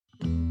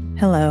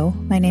Hello,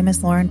 my name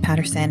is Lauren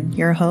Patterson,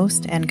 your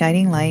host and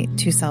guiding light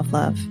to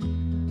self-love.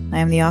 I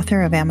am the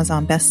author of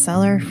Amazon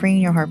bestseller,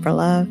 Freeing Your Heart for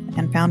Love,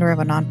 and founder of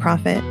a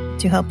nonprofit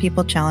to help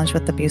people challenged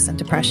with abuse and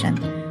depression.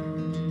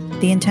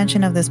 The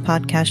intention of this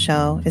podcast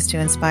show is to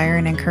inspire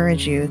and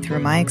encourage you through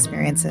my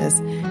experiences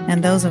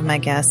and those of my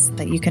guests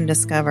that you can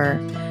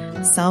discover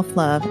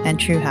self-love and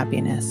true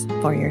happiness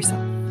for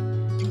yourself.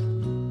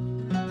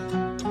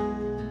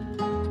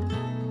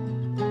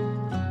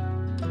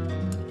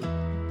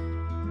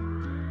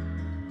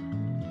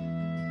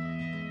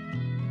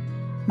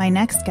 My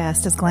next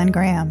guest is Glenn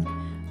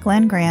Graham.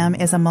 Glenn Graham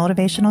is a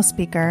motivational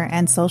speaker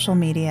and social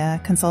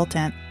media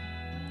consultant.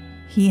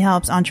 He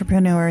helps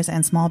entrepreneurs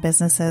and small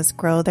businesses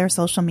grow their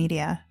social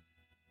media.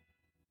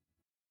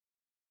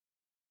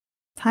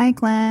 Hi,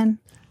 Glenn.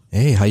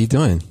 Hey, how you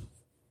doing?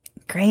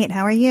 Great.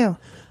 How are you?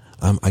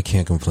 I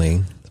can't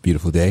complain. It's a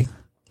beautiful day.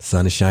 The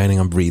sun is shining.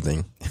 I'm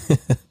breathing.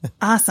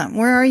 Awesome.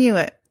 Where are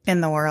you in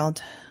the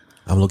world?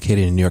 I'm located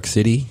in New York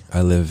City.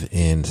 I live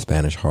in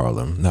Spanish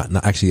Harlem. Not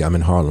actually. I'm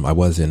in Harlem. I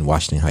was in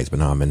Washington Heights, but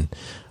now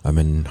I'm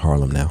in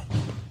Harlem now.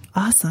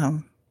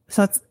 Awesome.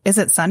 So is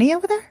it sunny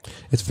over there?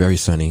 It's very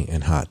sunny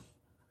and hot.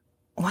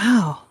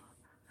 Wow.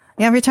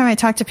 Yeah, every time I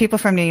talk to people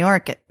from New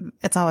York,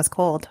 it's always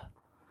cold.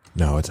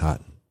 No, it's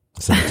hot.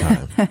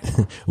 Summertime.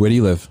 Where do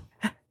you live?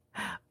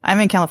 I'm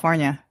in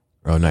California.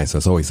 Oh, nice. So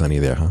it's always sunny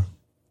there, huh?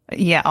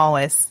 Yeah,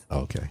 always.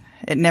 Okay.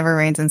 It never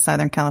rains in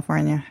Southern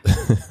California.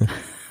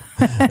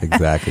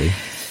 Exactly.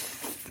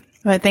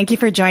 But thank you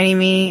for joining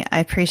me. I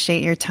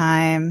appreciate your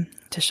time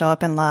to show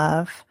up in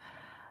love.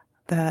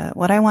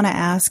 What I want to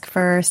ask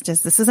first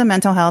is, this is a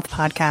mental health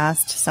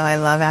podcast, so I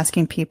love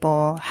asking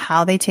people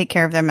how they take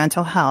care of their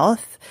mental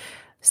health.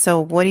 So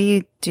what do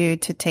you do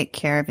to take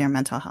care of your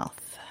mental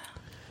health?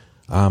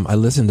 I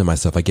listen to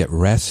myself. I get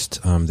rest.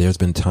 There's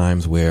been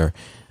times where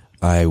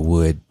I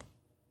would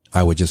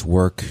just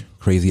work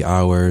crazy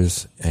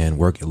hours and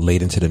work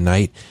late into the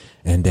night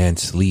and then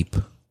sleep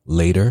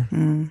later.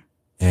 And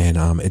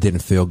it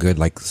didn't feel good.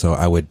 So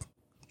I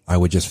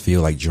would just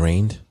feel like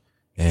drained.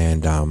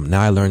 And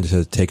now I learned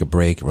to take a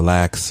break,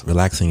 relax.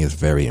 Relaxing is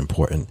very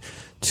important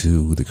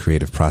to the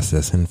creative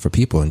process and for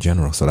people in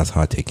general. So that's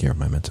how I take care of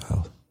my mental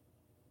health.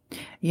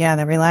 Yeah,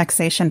 the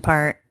relaxation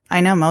part.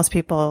 I know most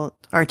people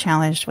are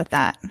challenged with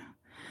that,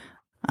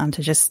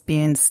 to just be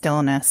in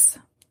stillness.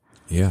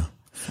 Yeah.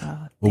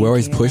 Well, we're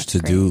always pushed to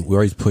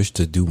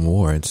do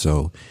more. And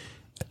so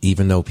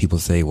even though people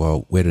say,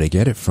 well, where do they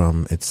get it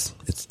from? It's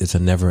a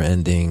never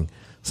ending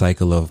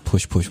cycle of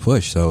push.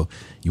 So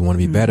you want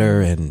to be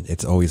better, and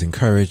it's always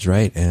encouraged,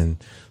 right?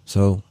 And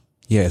so,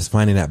 yeah, it's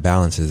finding that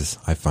balance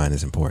I find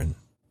is important.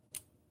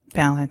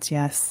 Balance,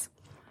 yes.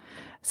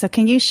 So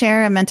can you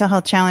share a mental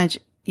health challenge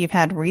you've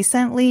had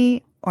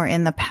recently or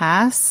in the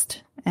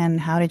past,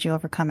 and how did you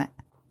overcome it?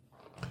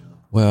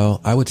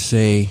 Well, I would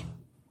say,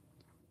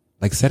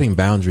 setting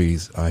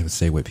boundaries, I would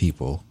say, with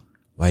people.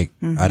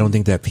 I don't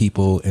think that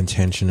people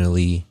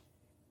intentionally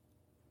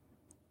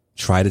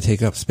try to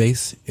take up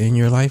space in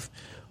your life,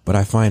 but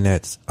I find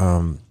that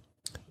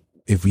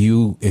if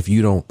you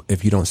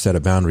don't set a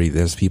boundary,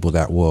 there's people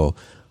that will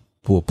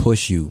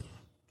push you,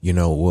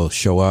 will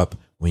show up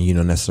when you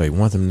don't necessarily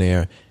want them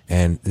there.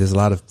 And there's a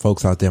lot of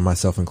folks out there,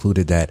 myself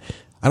included, that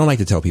I don't like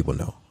to tell people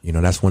no.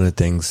 That's one of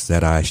the things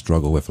that I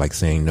struggle with, like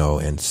saying no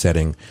and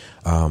setting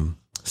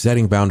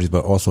boundaries,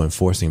 but also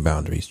enforcing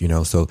boundaries,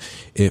 So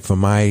for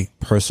my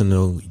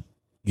personal,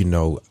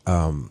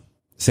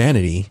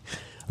 sanity,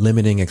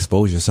 limiting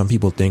exposure. Some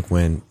people think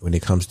when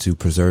it comes to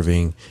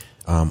preserving,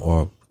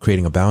 or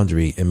creating a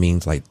boundary, it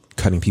means like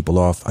cutting people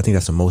off. I think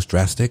that's the most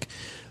drastic,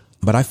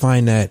 but I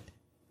find that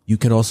you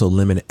can also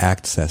limit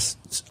access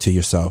to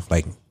yourself.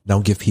 Like,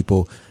 don't give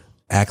people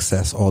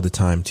access all the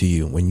time to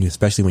you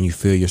especially when you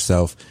feel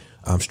yourself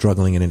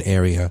struggling in an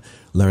area,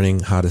 learning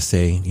how to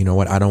say, you know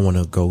what, I don't want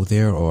to go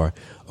there, or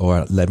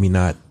let me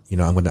not,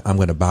 I'm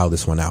going to bow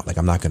this one out. Like,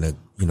 I'm not going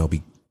to,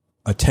 be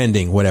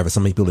attending whatever.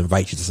 Some people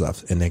invite you to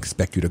stuff and they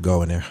expect you to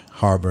go, and they're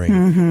harboring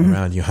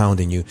around you,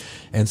 hounding you.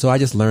 And so I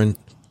just learned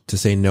to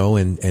say no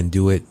and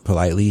do it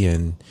politely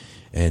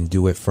and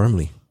do it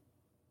firmly.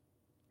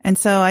 And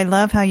so I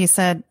love how you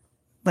said,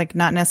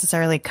 not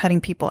necessarily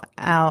cutting people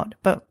out,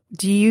 but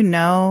do you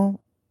know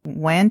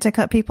when to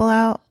cut people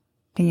out?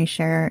 Can you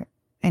share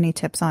any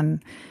tips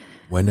on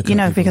when to cut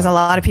people because out? A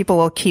lot of people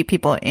will keep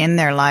people in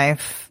their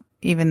life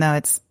even though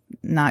it's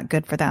not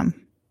good for them.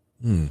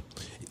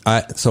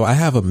 So I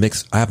have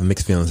mixed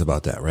feelings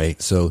about that,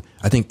 right? So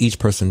I think each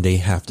person, they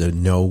have to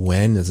know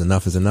when is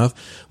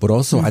enough, but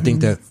also I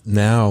think that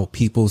now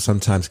people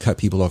sometimes cut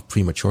people off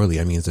prematurely.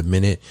 I mean, it's the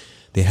minute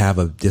they have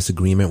a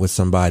disagreement with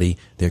somebody,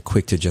 they're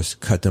quick to just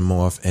cut them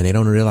off, and they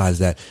don't realize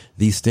that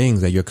these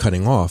things that you're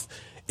cutting off,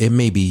 it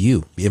may be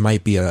you. It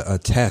might be a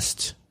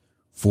test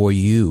for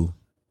you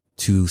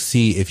to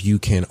see if you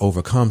can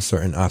overcome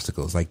certain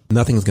obstacles. Like,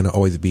 nothing's going to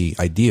always be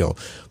ideal,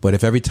 but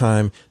if every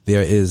time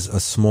there is a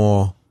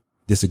small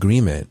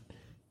disagreement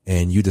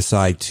and you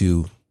decide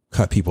to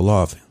cut people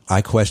off,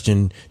 I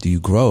question, do you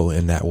grow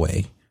in that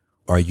way?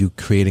 Are you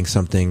creating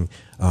something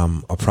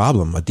a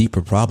problem, a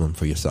deeper problem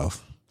for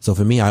yourself. So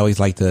for me, I always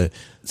like to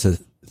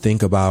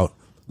think about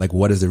like,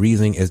 what is the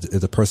reason? Is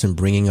the person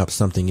bringing up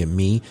something in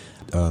me,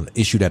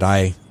 issue that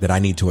I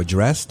need to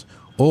address,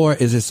 or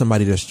is it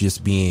somebody that's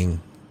just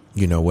being,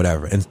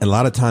 whatever? And a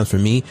lot of times for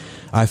me,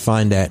 I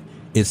find that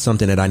it's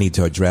something that I need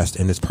to address,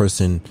 and this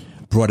person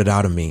brought it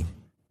out of me.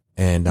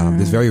 And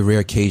there's very rare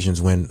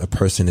occasions when a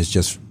person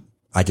is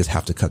I just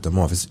have to cut them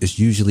off. It's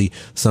usually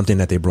something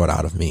that they brought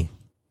out of me.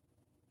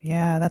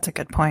 Yeah, that's a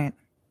good point.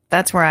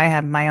 That's where I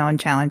have my own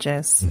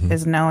challenges,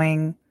 is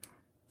knowing,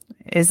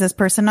 is this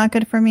person not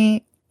good for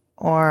me,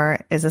 or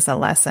is this a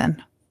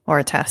lesson or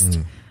a test?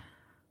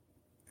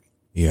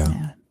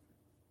 Yeah.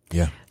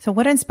 So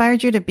what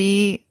inspired you to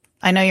be,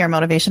 I know you're a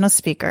motivational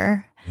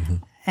speaker.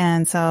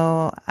 And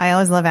so I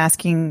always love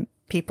asking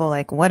people,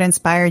 like, what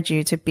inspired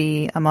you to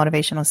be a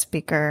motivational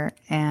speaker,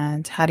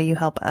 and how do you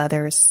help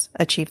others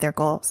achieve their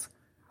goals?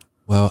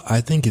 Well,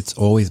 I think it's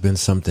always been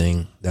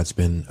something that's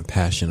been a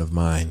passion of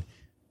mine.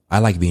 I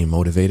like being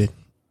motivated.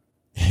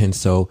 And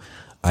so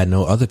I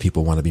know other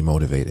people want to be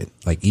motivated.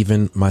 Like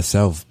even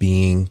myself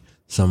being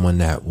someone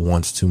that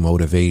wants to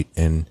motivate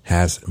and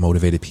has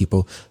motivated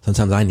people,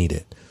 sometimes I need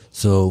it.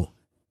 So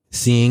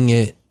seeing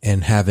it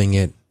and having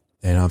it,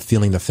 and I'm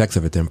feeling the effects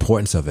of it, the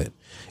importance of it.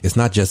 It's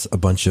not just a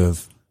bunch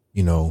of,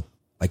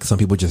 like some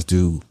people just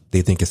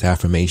they think it's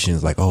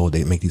affirmations, like, oh,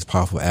 they make these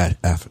powerful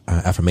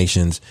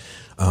affirmations.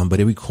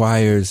 But it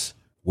requires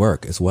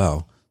work as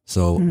well.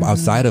 So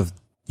outside of,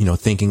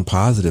 thinking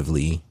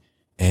positively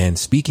and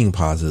speaking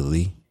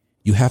positively,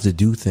 you have to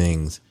do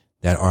things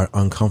that are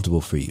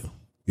uncomfortable for you.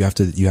 You have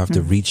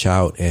to reach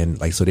out, and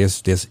like, so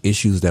there's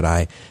issues that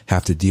I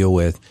have to deal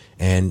with,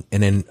 and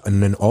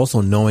then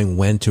also knowing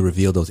when to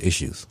reveal those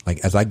issues. Like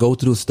as I go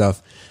through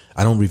stuff,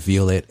 I don't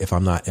reveal it if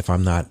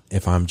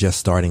I'm just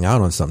starting out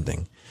on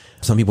something.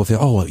 Some people feel,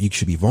 oh, well, you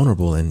should be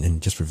vulnerable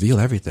and just reveal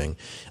everything.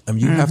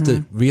 You have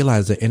to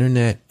realize the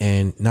internet,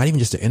 and not even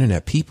just the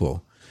internet,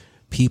 people,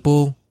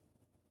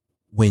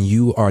 when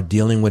you are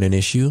dealing with an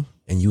issue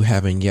and you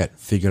haven't yet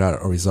figured out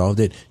or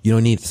resolved it, you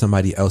don't need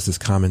somebody else's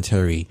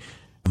commentary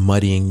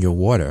muddying your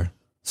water.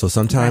 So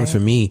sometimes for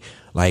me,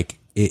 like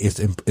it's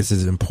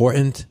as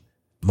important,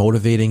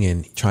 motivating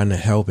and trying to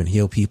help and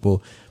heal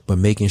people, but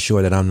making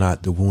sure that I'm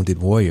not the wounded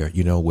warrior,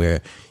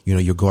 where,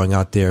 you're going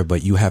out there,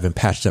 but you haven't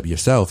patched up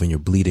yourself and you're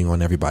bleeding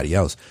on everybody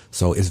else.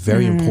 So it's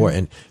very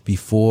important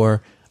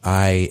before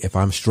if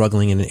I'm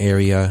struggling in an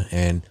area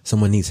and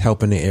someone needs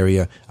help in the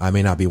area, I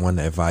may not be one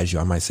to advise you.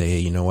 I might say, hey,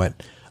 you know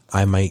what?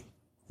 I might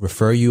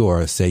refer you,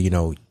 or say,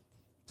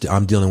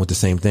 I'm dealing with the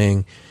same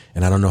thing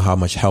and I don't know how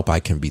much help I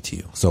can be to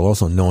you. So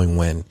also knowing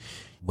when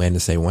to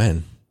say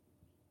when.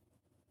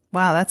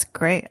 Wow, that's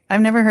great.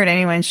 I've never heard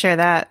anyone share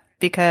that,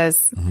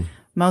 because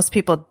most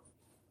people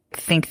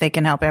think they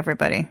can help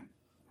everybody.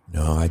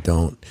 No, I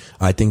don't.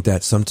 I think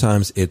that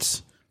sometimes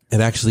it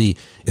actually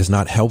is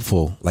not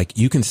helpful. Like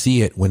you can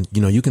see it when,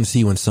 you can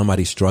see when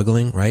somebody's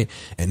struggling, right?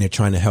 And they're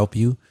trying to help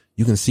you.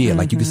 You can see it.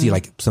 Like you can see,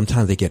 like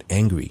sometimes they get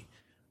angry.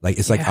 Like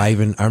it's like I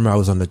remember I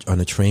was on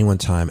the train one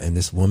time, and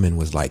this woman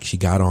was like, she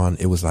got on,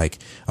 it was like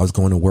I was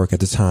going to work at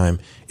the time.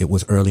 It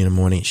was early in the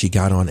morning. She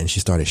got on and she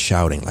started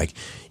shouting like,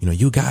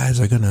 you guys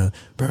are gonna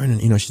burn.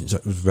 And she's a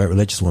very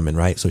religious woman,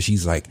 right? So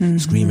she's like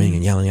screaming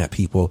and yelling at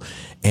people.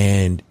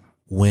 And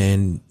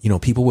when,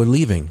 people were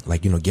leaving,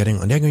 like, getting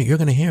on, you're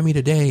going to hear me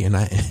today. And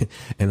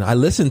I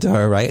listened to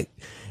her, right?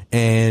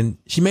 And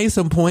she made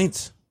some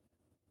points.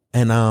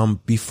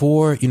 And,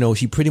 before,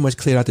 she pretty much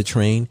cleared out the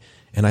train.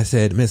 And I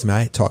said, Miss,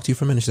 may I talk to you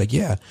for a minute? She's like,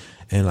 yeah.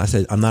 And I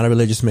said, I'm not a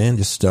religious man.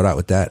 Just start out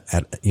with that.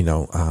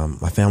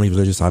 My family's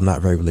religious. I'm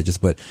not very religious,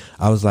 but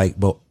I was like,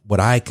 but what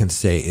I can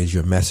say is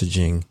your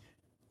messaging.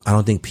 I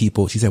don't think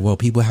she said, well,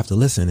 people have to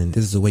listen, and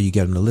this is the way you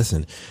get them to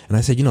listen. And I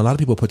said, a lot of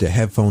people put their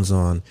headphones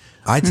on.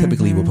 I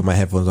typically will put my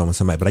headphones on with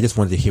somebody, but I just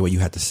wanted to hear what you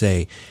had to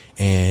say.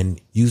 And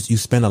you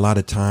spend a lot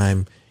of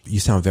time, you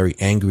sound very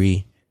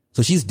angry.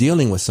 So she's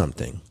dealing with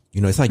something.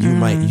 It's like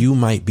you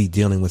might be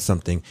dealing with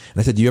something. And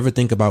I said, do you ever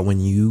think about when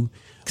you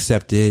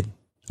accepted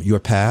your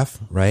path,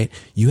 right?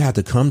 You had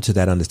to come to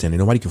that understanding.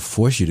 Nobody can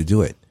force you to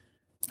do it.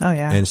 Oh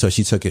yeah. And so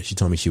she took it. She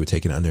told me she would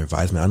take it under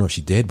advisement. I don't know if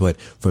she did,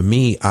 but for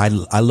me, I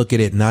look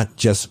at it not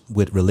just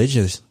with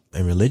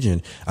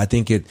religion. I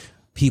think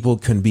people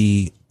can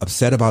be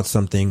upset about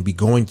something, be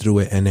going through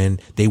it, and then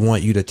they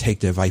want you to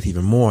take the advice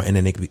even more, and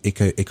then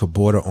it could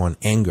border on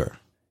anger.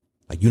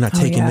 Like, you're not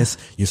taking this,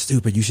 you're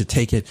stupid, you should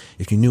take it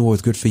if you knew what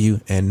was good for you,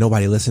 and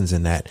nobody listens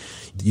in that,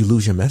 you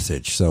lose your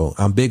message. So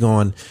I'm big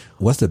on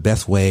what's the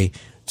best way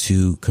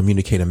to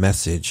communicate a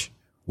message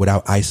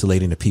without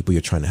isolating the people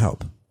you're trying to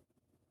help.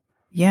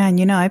 Yeah.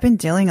 And I've been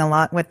dealing a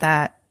lot with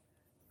that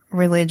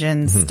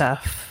religion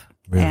stuff.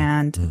 Really?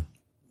 And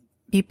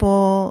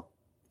people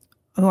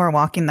who are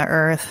walking the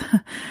earth,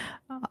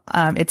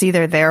 it's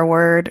either their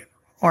word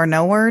or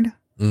no word.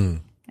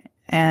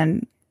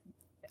 And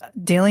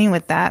dealing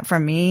with that for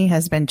me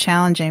has been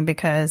challenging,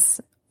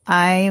 because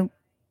I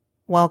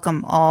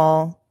welcome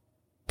all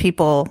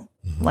people.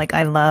 Like,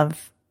 I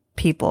love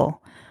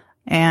people,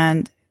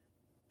 and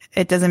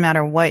it doesn't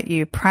matter what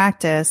you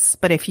practice,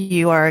 but if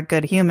you are a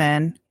good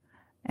human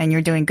and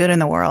you're doing good in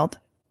the world,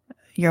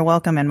 you're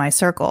welcome in my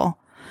circle.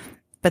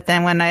 But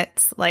then when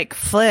it's like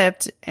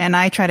flipped and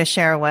I try to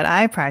share what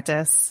I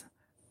practice,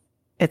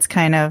 it's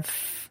kind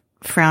of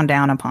frowned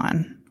down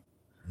upon.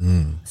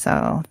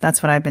 So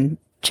that's what I've been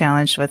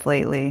challenged with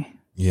lately.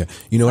 Yeah.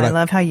 You know what? I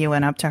love how you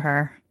went up to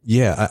her.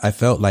 Yeah. I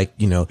felt like,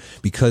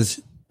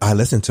 because I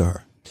listened to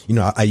her.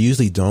 I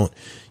usually don't,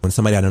 when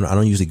somebody I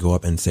don't usually go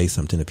up and say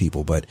something to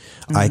people, but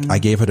I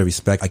gave her the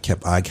respect. I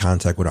kept eye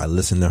contact with her. I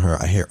listened to her.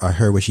 I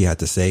heard what she had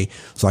to say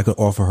so I could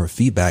offer her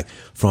feedback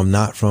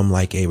not from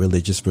like a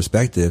religious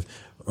perspective,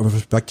 or a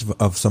perspective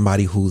of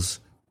somebody who's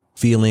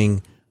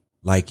feeling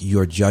like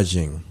you're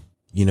judging.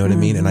 You know what I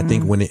mean? And I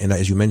think and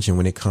as you mentioned,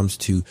 when it comes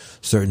to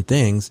certain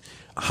things,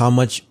 how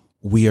much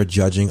we are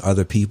judging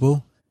other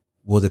people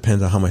will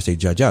depend on how much they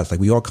judge us. Like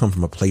we all come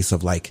from a place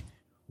of like,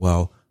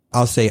 well,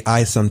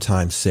 I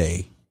sometimes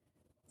say,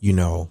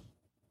 I'm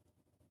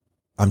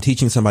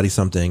teaching somebody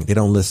something, they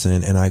don't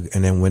listen. And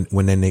then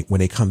when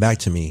they come back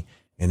to me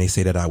and they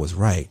say that I was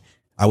right,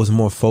 I was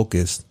more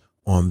focused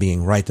on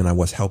being right than I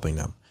was helping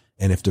them.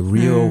 And if the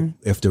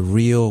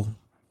real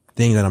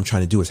thing that I'm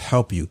trying to do is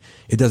help you,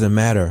 it doesn't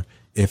matter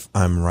if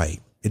I'm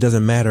right. It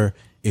doesn't matter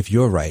if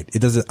you're right.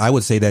 I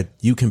would say that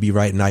you can be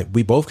right and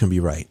we both can be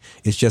right.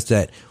 It's just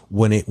that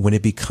when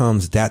it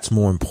becomes that's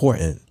more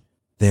important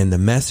than the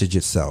message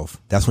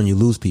itself, that's when you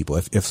lose people.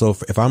 If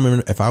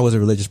I was a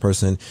religious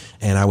person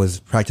and I was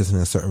practicing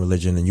a certain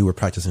religion and you were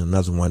practicing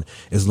another one,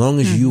 as long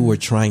as you were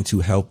trying to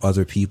help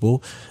other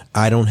people,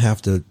 I don't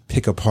have to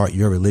pick apart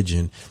your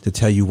religion to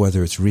tell you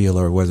whether it's real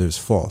or whether it's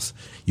false.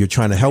 You're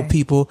trying to help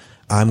people.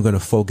 I'm going to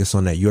focus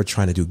on that. You're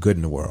trying to do good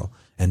in the world.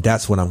 And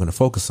that's what I'm going to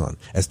focus on,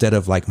 instead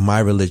of like my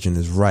religion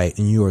is right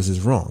and yours is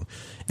wrong.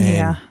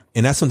 And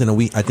that's something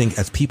that I think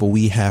as people,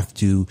 we have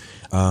to,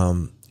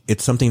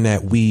 it's something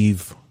that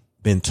we've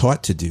been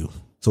taught to do.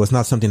 So it's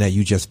not something that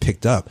you just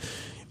picked up.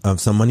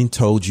 Somebody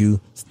told you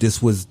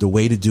this was the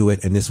way to do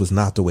it and this was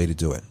not the way to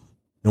do it.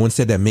 No one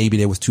said that maybe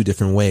there was two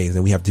different ways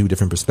and we have two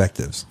different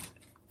perspectives.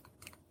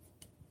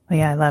 Well,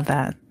 yeah, I love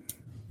that.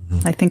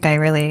 I think I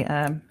really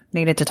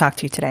needed to talk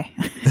to you today.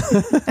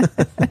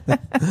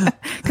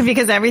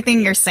 Because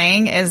everything you're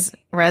saying is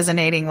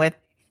resonating with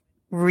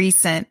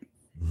recent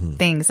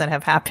things that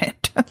have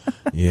happened.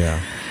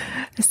 Yeah.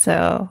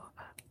 So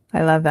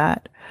I love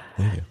that.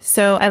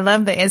 So I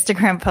love the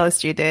Instagram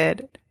post you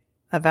did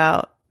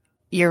about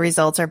your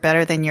results are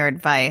better than your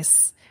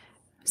advice.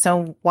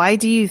 So why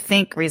do you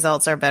think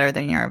results are better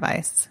than your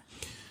advice?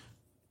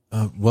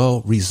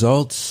 Well,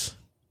 results,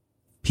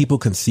 people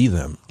can see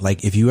them.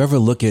 Like if you ever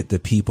look at the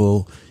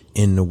people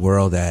in the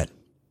world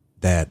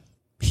that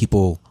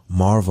people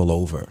marvel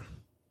over,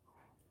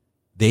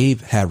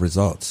 they've had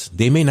results.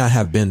 They may not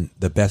have been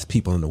the best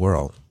people in the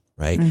world,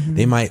 right?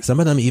 Some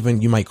of them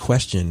even, you might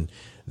question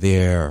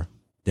their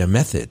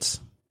methods.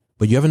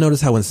 But you ever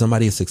notice how when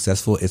somebody is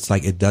successful, it's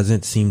like it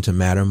doesn't seem to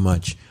matter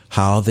much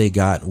how they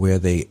got where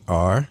they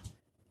are?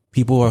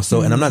 People are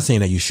so, and I'm not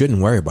saying that you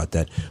shouldn't worry about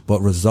that,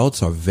 but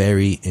results are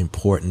very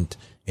important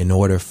in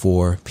order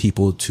for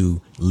people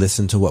to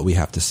listen to what we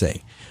have to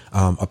say.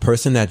 A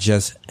person that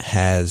just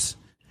has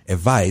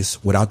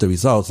advice without the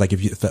results, like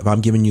if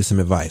I'm giving you some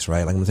advice,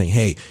 right? Like I'm saying,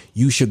 hey,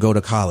 you should go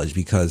to college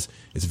because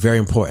it's very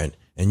important.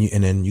 And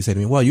then you say to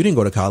me, well, you didn't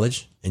go to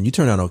college and you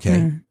turned out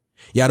okay.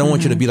 Yeah, I don't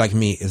want you to be like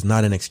me. It's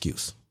not an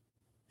excuse.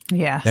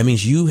 Yeah. That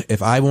means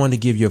if I want to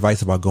give you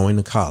advice about going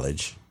to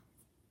college,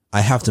 I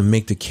have to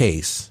make the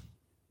case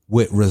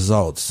with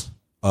results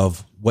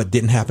of what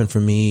didn't happen for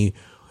me.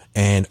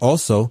 And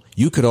also,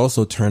 you could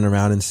also turn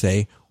around and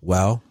say,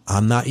 well,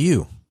 I'm not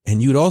you.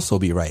 And you'd also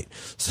be right.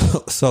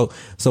 So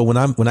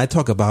when I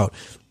talk about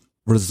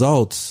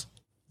results,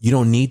 you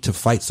don't need to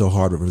fight so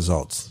hard with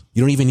results.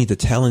 You don't even need to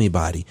tell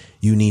anybody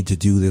you need to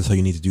do this or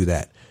you need to do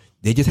that.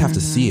 They just have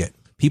to see it.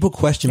 People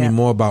question me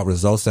more about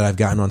results that I've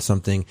gotten on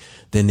something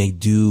than they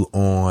do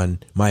on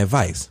my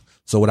advice.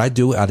 So what I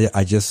do,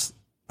 I just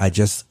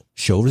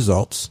show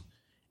results,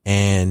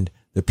 and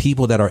the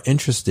people that are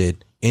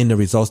interested in the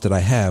results that I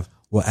have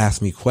will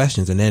ask me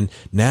questions. And then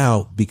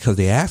now, because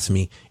they ask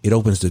me, it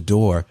opens the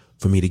door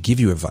for me to give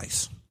you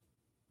advice.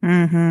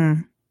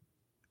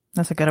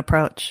 That's a good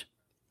approach.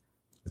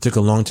 It took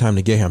a long time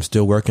to get here. I'm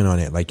still working on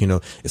it. Like,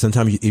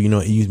 sometimes,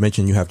 you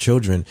mentioned you have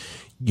children,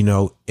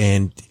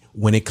 and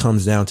when it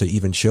comes down to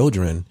even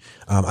children,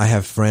 I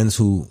have friends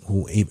who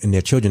and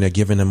their children, they're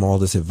giving them all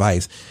this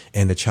advice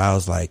and the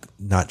child's like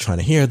not trying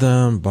to hear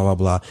them, blah, blah,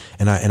 blah.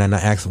 And I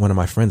asked one of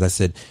my friends, I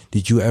said,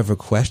 did you ever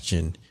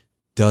question,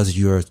 does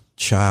your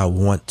child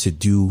want to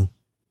do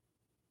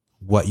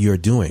what you're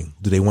doing?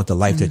 Do they want the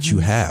life that you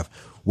have?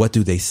 What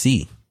do they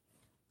see?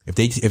 If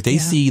they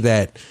see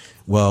that,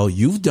 well,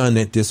 you've done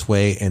it this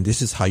way and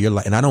this is how your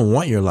life, and I don't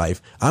want your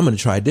life, I'm going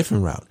to try a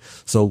different route.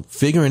 So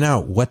figuring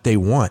out what they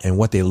want and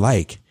what they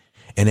like,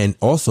 and then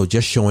also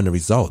just showing the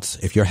results.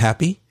 If you're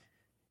happy,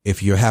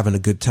 if you're having a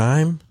good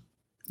time,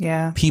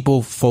 Yeah.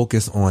 People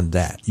focus on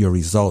that, your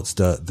results,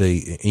 and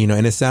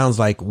it sounds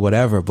like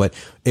whatever, but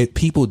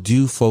people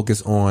do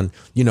focus on,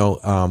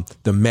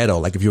 the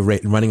medal. Like if you're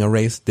running a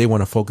race, they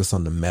want to focus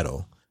on the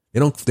medal. They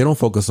don't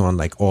focus on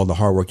like all the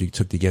hard work you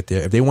took to get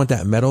there. If they want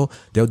that medal,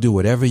 they'll do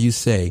whatever you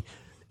say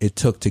it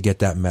took to get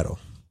that medal.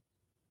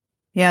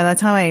 Yeah.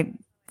 That's how I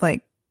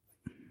like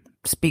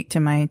speak to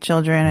my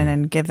children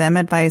and give them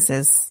advice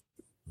is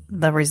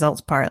the results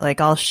part. Like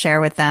I'll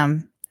share with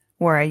them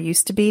where I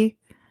used to be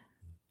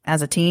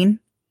as a teen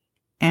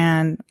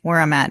and where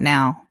I'm at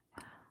now.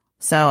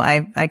 So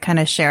I kind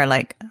of share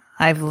like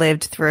I've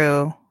lived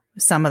through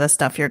some of the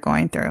stuff you're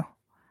going through.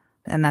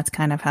 And that's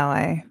kind of how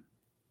I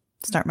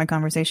start my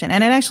conversation.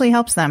 And it actually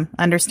helps them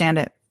understand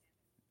it.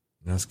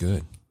 That's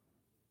good.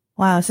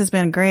 Wow, this has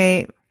been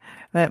great.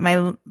 But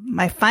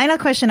my final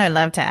question I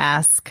love to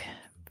ask,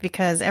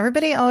 because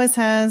everybody always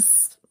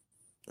has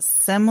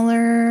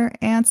similar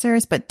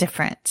answers, but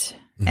different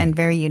and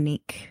very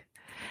unique.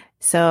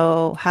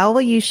 So how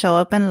will you show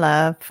up in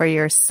love for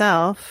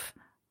yourself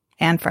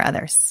and for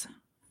others?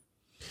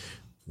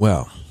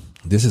 Well,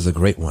 this is a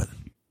great one.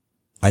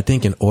 I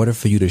think in order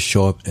for you to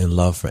show up in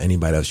love for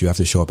anybody else, you have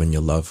to show up in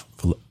your love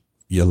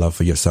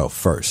for yourself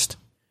first.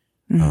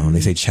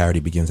 They say charity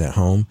begins at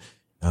home.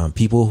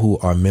 People who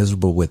are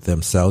miserable with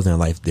themselves in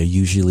life, they're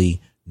usually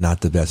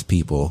not the best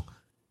people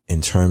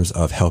in terms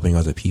of helping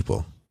other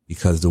people,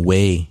 because the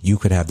way you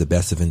could have the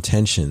best of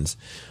intentions,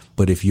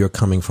 but if you're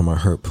coming from a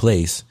hurt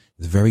place,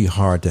 it's very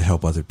hard to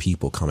help other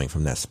people coming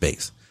from that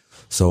space.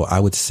 So I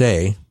would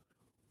say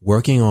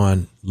working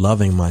on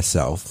loving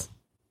myself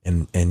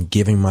and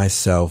giving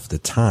myself the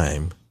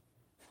time,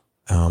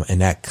 and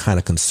that kind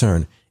of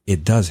concern,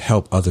 it does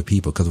help other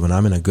people. Cause when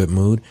I'm in a good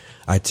mood,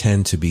 I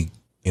tend to be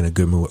in a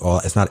good mood.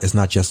 It's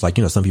not just like,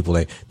 some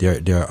people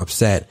they're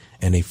upset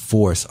and they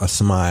force a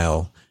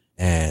smile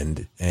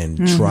and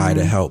try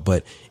to help.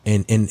 But,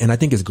 and I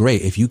think it's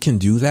great. If you can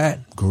do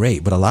that,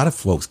 great. But a lot of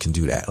folks can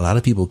do that. A lot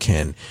of people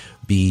can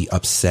be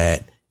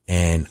upset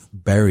and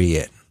bury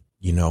it,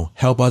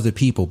 help other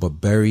people, but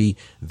bury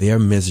their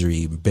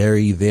misery,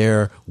 bury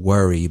their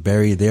worry,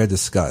 bury their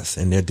disgust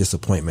and their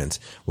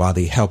disappointments while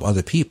they help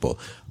other people.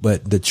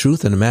 But the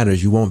truth of the matter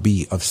is you won't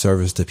be of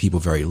service to people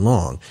very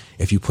long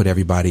if you put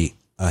everybody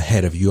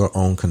ahead of your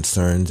own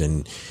concerns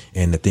and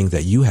the things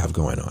that you have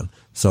going on.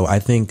 So I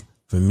think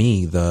for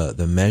me,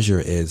 the measure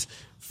is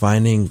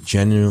finding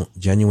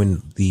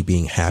genuinely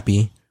being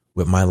happy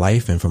with my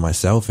life and for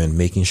myself, and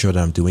making sure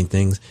that I'm doing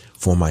things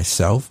for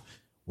myself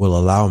will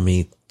allow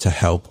me to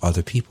help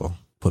other people,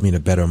 put me in a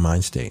better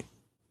mind state.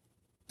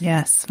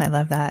 Yes, I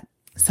love that.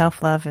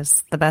 Self-love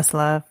is the best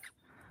love.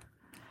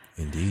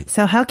 Indeed.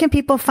 So how can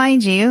people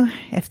find you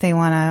if they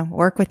want to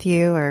work with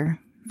you or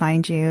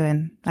find you?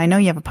 And I know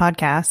you have a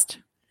podcast.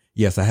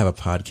 Yes, I have a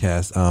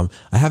podcast.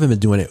 I haven't been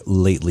doing it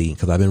lately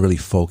because I've been really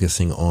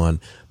focusing on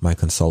my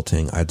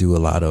consulting. I do a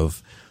lot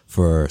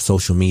for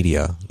social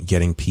media,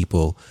 getting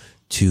people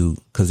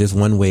because there's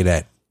one way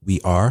that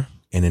we are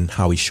and then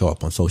how we show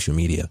up on social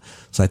media.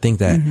 So I think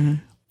that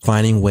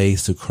finding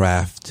ways to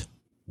craft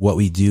what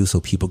we do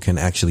so people can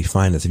actually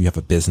find us. If you have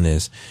a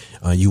business,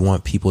 you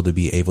want people to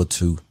be able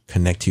to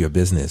connect to your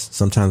business.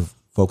 Sometimes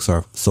folks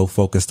are so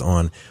focused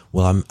on,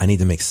 I need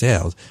to make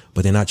sales,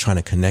 but they're not trying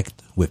to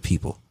connect with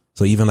people.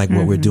 So even like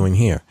what we're doing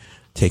here,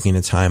 taking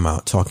the time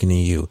out, talking to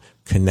you,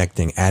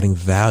 connecting, adding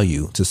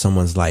value to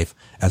someone's life,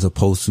 as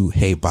opposed to,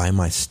 hey, buy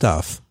my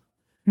stuff.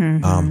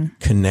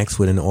 Connects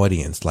with an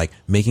audience, like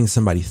making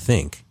somebody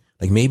think.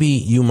 Like maybe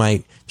you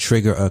might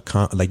trigger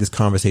this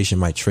conversation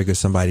might trigger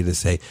somebody to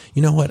say,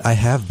 you know what, I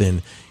have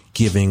been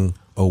giving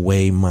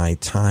away my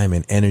time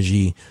and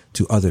energy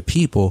to other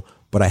people,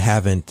 but I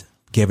haven't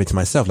given it to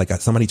myself. Like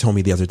somebody told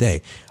me the other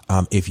day,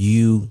 if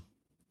you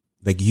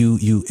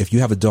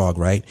have a dog,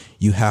 right,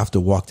 you have to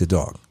walk the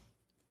dog.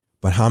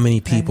 But how many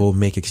people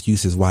make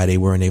excuses why they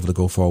weren't able to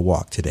go for a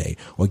walk today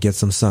or get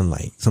some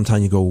sunlight?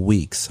 Sometimes you go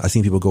weeks. I've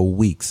seen people go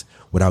weeks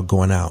without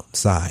going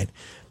outside.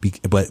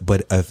 But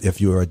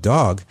if you're a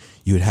dog,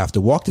 you would have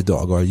to walk the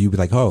dog, or you'd be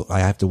like, oh,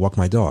 I have to walk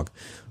my dog.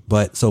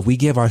 But so if we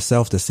give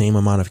ourselves the same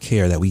amount of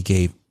care that we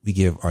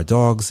give our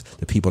dogs,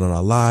 the people in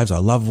our lives,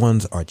 our loved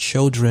ones, our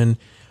children,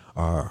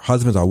 our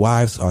husbands, our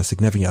wives, our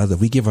significant others,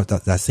 if we give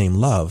that same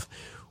love,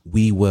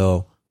 we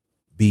will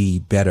be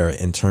better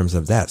in terms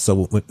of that.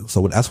 So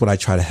that's what I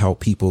try to help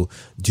people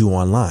do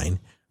online.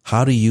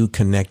 How do you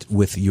connect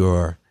with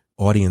your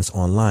audience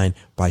online?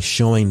 By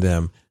showing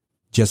them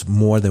just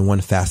more than one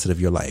facet of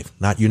your life.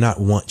 You're not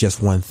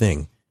just one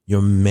thing.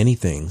 You're many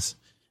things.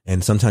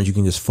 And sometimes you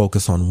can just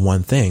focus on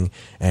one thing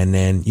and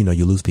then,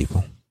 you lose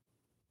people.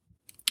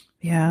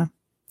 Yeah.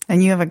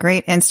 And you have a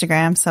great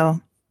Instagram. So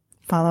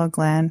follow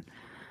Glenn.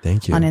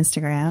 Thank you. On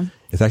Instagram.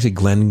 It's actually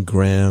Glenn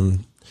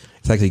Graham.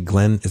 It's actually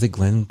Glenn. Is it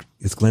Glenn?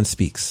 It's Glenn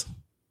Speaks.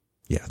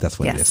 Yeah, that's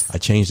what it is. I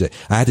changed it.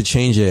 I had to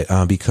change it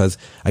because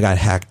I got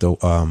hacked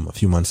a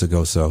few months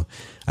ago. So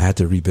I had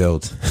to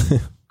rebuild.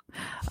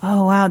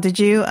 Oh, wow. Did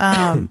you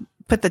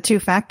put the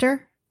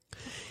 2-factor?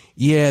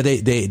 Yeah,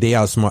 they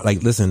outsmart.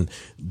 Like, listen,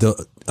 they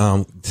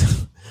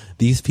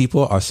these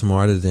people are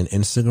smarter than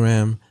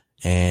Instagram,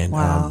 and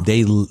Wow.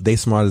 they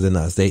smarter than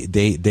us.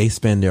 They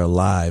spend their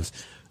lives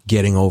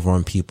getting over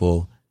on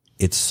people.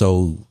 It's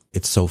so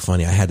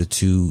funny. I had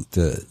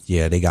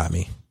they got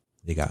me.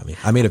 They got me.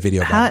 I made a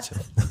video about it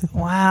too.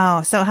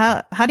 Wow. So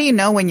how do you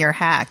know when you're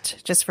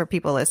hacked? Just for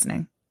people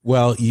listening.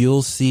 Well,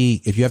 you'll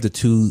see if you have the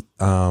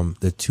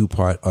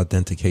two-part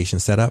authentication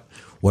set up.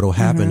 What'll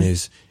happen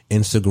is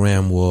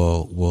Instagram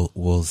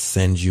will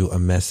send you a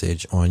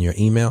message on your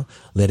email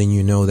letting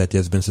you know that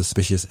there's been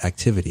suspicious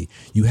activity.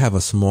 You have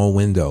a small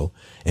window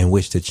in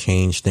which to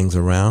change things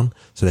around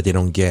so that they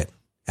don't get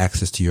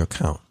access to your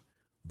account.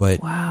 But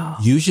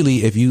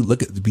usually if you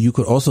look at, you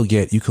could also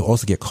get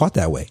caught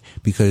that way,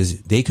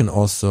 because they can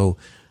also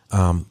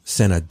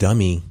send a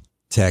dummy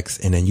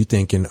text, and then you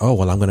thinking, oh,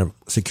 well, I'm going to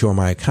secure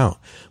my account.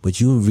 But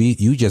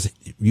you just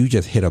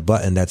hit a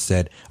button that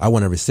said, I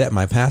want to reset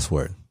my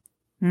password.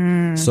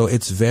 So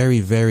it's very,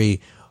 very,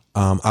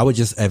 I would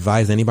just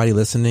advise anybody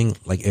listening,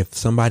 like if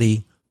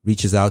somebody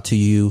reaches out to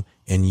you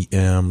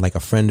and like a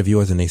friend of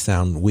yours and they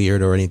sound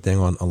weird or anything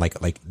on like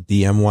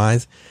DM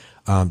wise,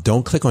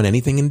 don't click on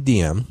anything in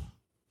DM,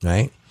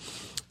 right?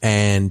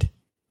 And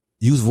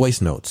use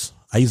voice notes.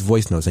 I use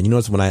voice notes. And you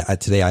notice when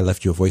today I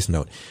left you a voice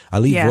note. I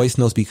leave voice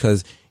notes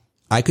because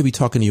I could be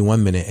talking to you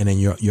 1 minute and then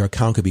your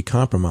account could be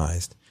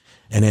compromised.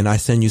 And then I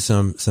send you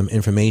some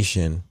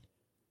information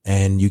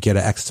and you get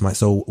an access to my.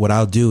 So what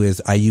I'll do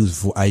is I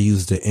use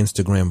the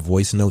Instagram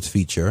voice notes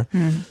feature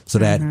so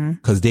that,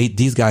 cause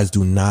these guys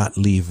do not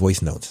leave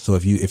voice notes. So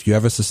if you're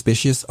ever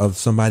suspicious of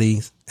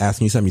somebody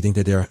asking you something, you think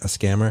that they're a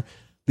scammer,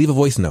 leave a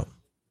voice note.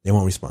 They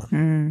won't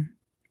respond.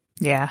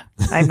 Yeah.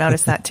 I've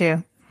noticed that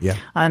too. Yeah.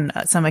 On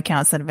some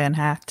accounts that have been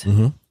hacked.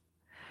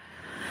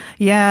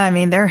 Yeah. I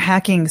mean, they're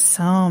hacking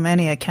so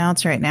many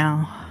accounts right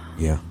now.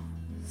 Yeah.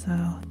 So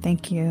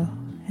thank you.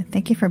 And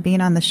thank you for being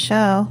on the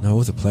show. No, it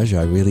was a pleasure.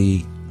 I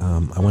really,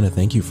 I want to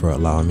thank you for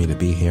allowing me to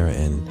be here.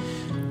 And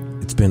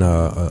it's been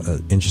a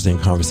interesting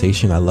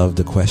conversation. I love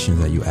the questions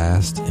that you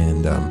asked.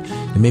 And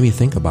it made me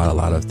think about a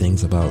lot of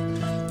things about,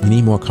 we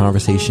need more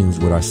conversations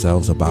with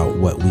ourselves about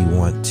what we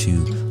want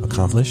to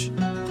accomplish.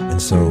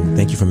 And so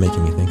thank you for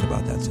making me think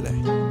about that today.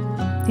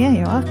 Yeah,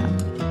 you're welcome.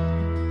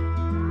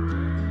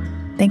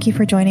 Thank you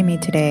for joining me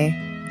today.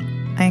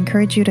 I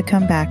encourage you to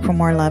come back for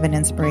more love and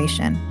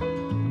inspiration.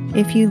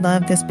 If you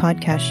love this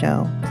podcast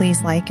show,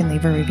 please like and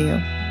leave a review.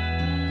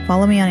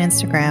 Follow me on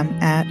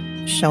Instagram at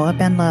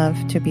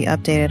showupandlove to be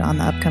updated on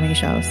the upcoming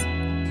shows.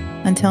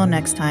 Until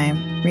next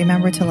time,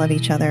 remember to love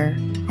each other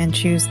and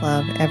choose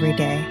love every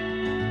day.